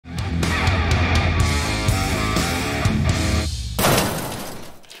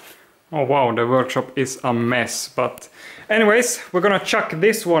Oh wow, the workshop is a mess, but anyways, we're gonna chuck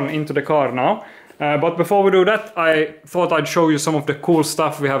this one into the car now. But before we do that, I thought I'd show you some of the cool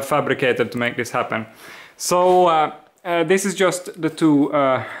stuff we have fabricated to make this happen. So this is just the two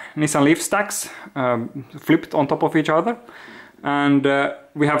Nissan Leaf stacks flipped on top of each other. And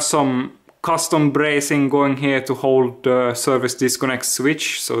we have some custom bracing going here to hold the service disconnect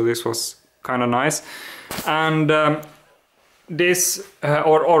switch, so this was kind of nice. And this,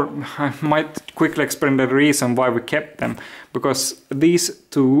 or I might quickly explain the reason why we kept them, because these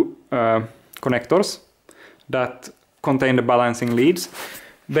two connectors that contain the balancing leads,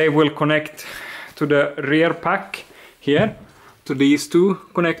 they will connect to the rear pack here, to these two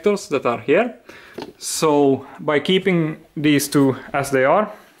connectors that are here. So by keeping these two as they are,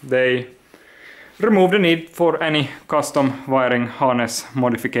 they remove the need for any custom wiring harness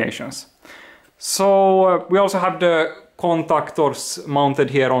modifications. So we also have the contactors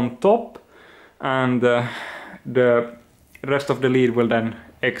mounted here on top, and the rest of the lead will then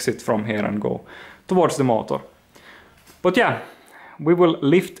exit from here and go towards the motor. But yeah, we will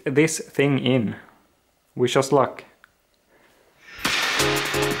lift this thing in. Wish us luck.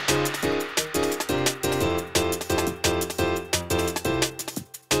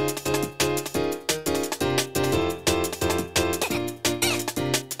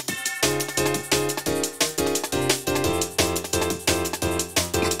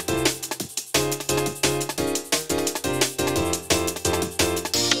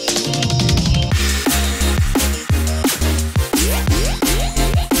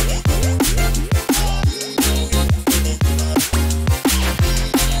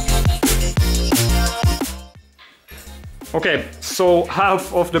 Okay, so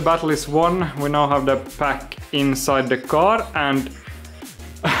half of the battle is won. We now have the pack inside the car, and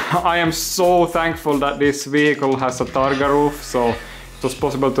I am so thankful that this vehicle has a Targa roof, so it was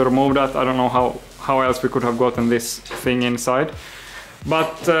possible to remove that. I don't know how else we could have gotten this thing inside.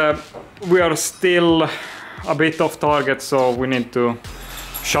 But we are still a bit off target, so we need to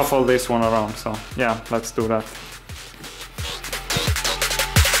shuffle this one around. So yeah, let's do that.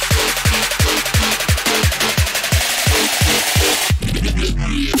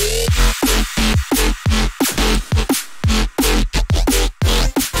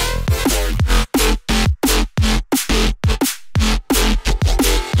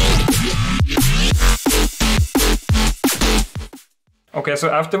 Okay, so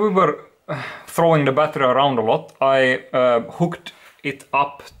after we were throwing the battery around a lot, I hooked it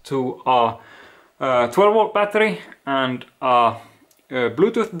up to a 12-volt battery and a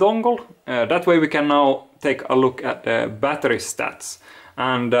Bluetooth dongle. That way we can now take a look at the battery stats.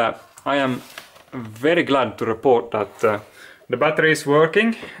 And I am very glad to report that the battery is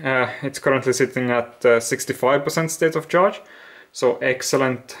working. It's currently sitting at 65% state of charge, so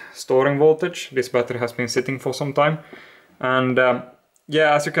excellent storing voltage. This battery has been sitting for some time. And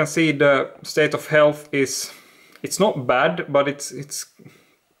yeah, as you can see, the state of health is, it's not bad, but it's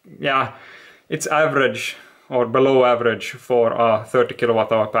average or below average for a 30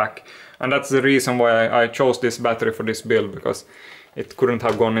 kWh pack. And that's the reason why I chose this battery for this build, because it couldn't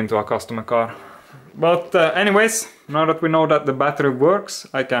have gone into a customer car. But anyways, now that we know that the battery works,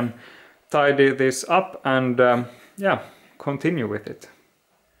 I can tidy this up and yeah, continue with it.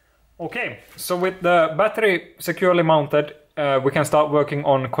 Okay, so with the battery securely mounted, we can start working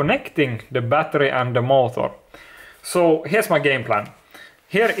on connecting the battery and the motor. So here's my game plan.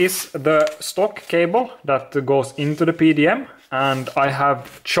 Here is the stock cable that goes into the PDM, and I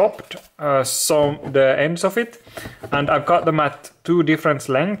have chopped the ends of it, and I've cut them at two different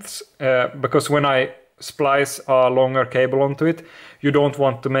lengths because when I splice a longer cable onto it, you don't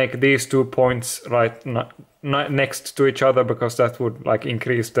want to make these 2 points right next to each other, because that would like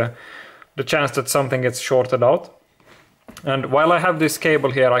increase the chance that something gets shorted out. And while I have this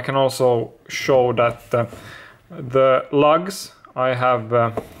cable here, I can also show that the lugs I have,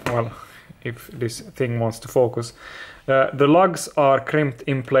 well, if this thing wants to focus, the lugs are crimped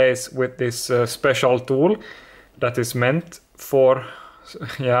in place with this special tool that is meant for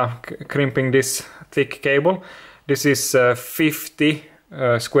crimping this thick cable. This is 50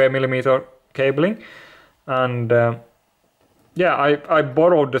 square millimeter cabling, and yeah, I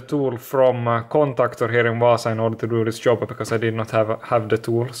borrowed the tool from Contactor here in Vasa in order to do this job, because I did not have the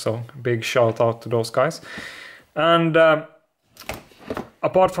tool, so big shout out to those guys. And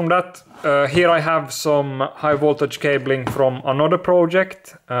apart from that, here I have some high voltage cabling from another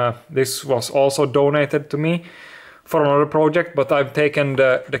project. This was also donated to me for another project, but I've taken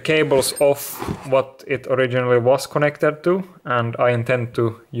the cables off what it originally was connected to, and I intend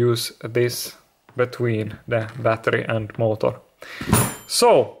to use this between the battery and motor.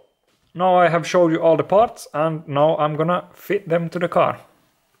 So now I have showed you all the parts, and now I'm gonna fit them to the car.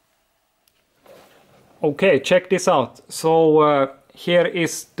 Okay, check this out. So here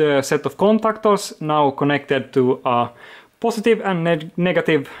is the set of contactors now connected to a positive and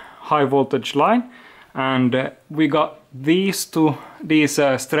negative high voltage line, and we got these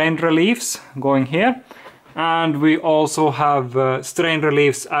strain reliefs going here, and we also have strain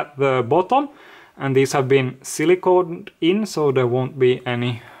reliefs at the bottom, and these have been siliconed in so there won't be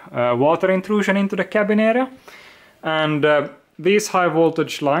any water intrusion into the cabin area. And these high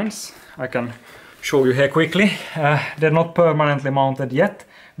voltage lines, I can show you here quickly. They're not permanently mounted yet.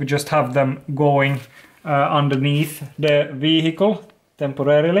 We just have them going underneath the vehicle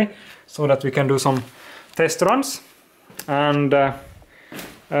temporarily so that we can do some test runs. And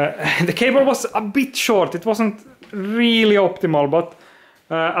the cable was a bit short. It wasn't really optimal, but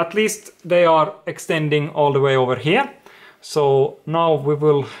at least they are extending all the way over here. So now we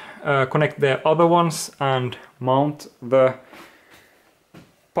will connect the other ones and mount the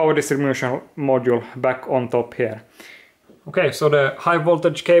power distribution module back on top here. Okay, so the high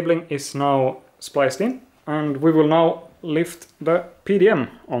voltage cabling is now spliced in, and we will now lift the PDM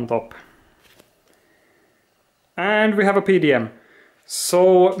on top. And we have a PDM.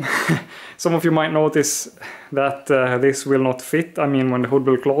 So some of you might notice that this will not fit. I mean, when the hood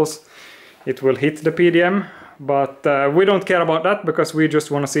will close, it will hit the PDM, but we don't care about that because we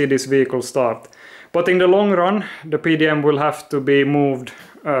just want to see this vehicle start. But in the long run, the PDM will have to be moved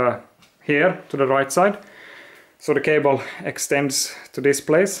here to the right side, so the cable extends to this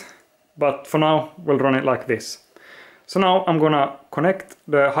place, but for now we'll run it like this. So now I'm gonna connect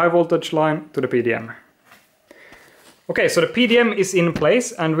the high voltage line to the PDM. Okay, so the PDM is in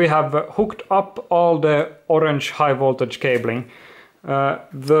place, and we have hooked up all the orange high voltage cabling.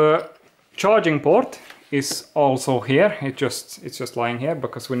 The charging port is also here. It's just lying here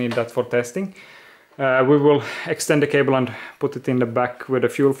because we need that for testing. We will extend the cable and put it in the back where the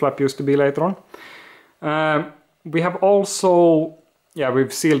fuel flap used to be later on. We have also,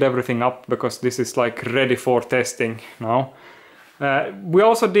 we've sealed everything up because this is like ready for testing now. We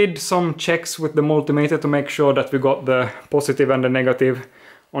also did some checks with the multimeter to make sure that we got the positive and the negative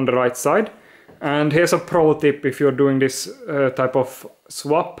on the right side. And here's a pro tip if you're doing this type of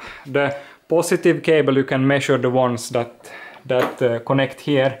swap. The positive cable, you can measure the ones that connect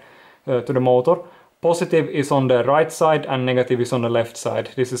here to the motor. Positive is on the right side and negative is on the left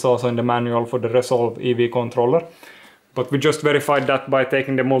side. This is also in the manual for the Resolve EV controller. But we just verified that by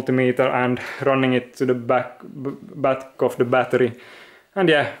taking the multimeter and running it to the back of the battery. And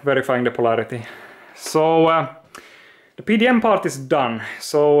verifying the polarity. So the PDM part is done.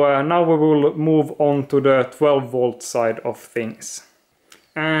 So now we will move on to the 12 volt side of things.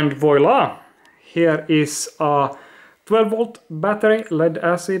 And voila! Here is a 12 volt battery, lead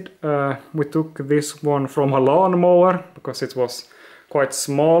acid. We took this one from a lawnmower because it was quite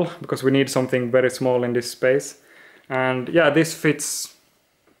small, because we need something very small in this space. And this fits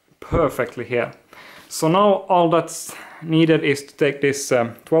perfectly here. So now all that's needed is to take this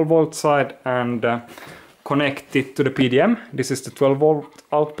 12 volt side and connect it to the PDM. This is the 12 volt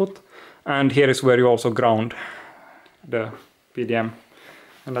output, and here is where you also ground the PDM,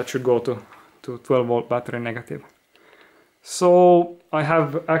 and that should go to 12 volt battery negative. So I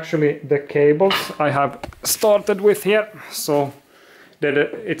have actually the cables I have started with here, so that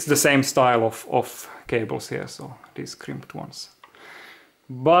it's the same style of cables here, so these crimped ones.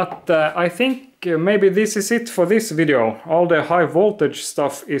 But I think maybe this is it for this video. All the high voltage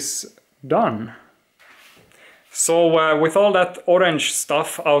stuff is done. So with all that orange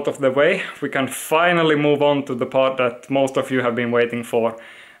stuff out of the way, we can finally move on to the part that most of you have been waiting for.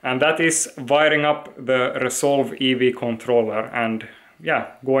 And that is wiring up the Resolve EV controller and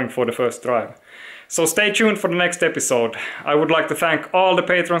going for the first drive. So stay tuned for the next episode. I would like to thank all the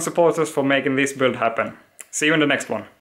Patreon supporters for making this build happen. See you in the next one.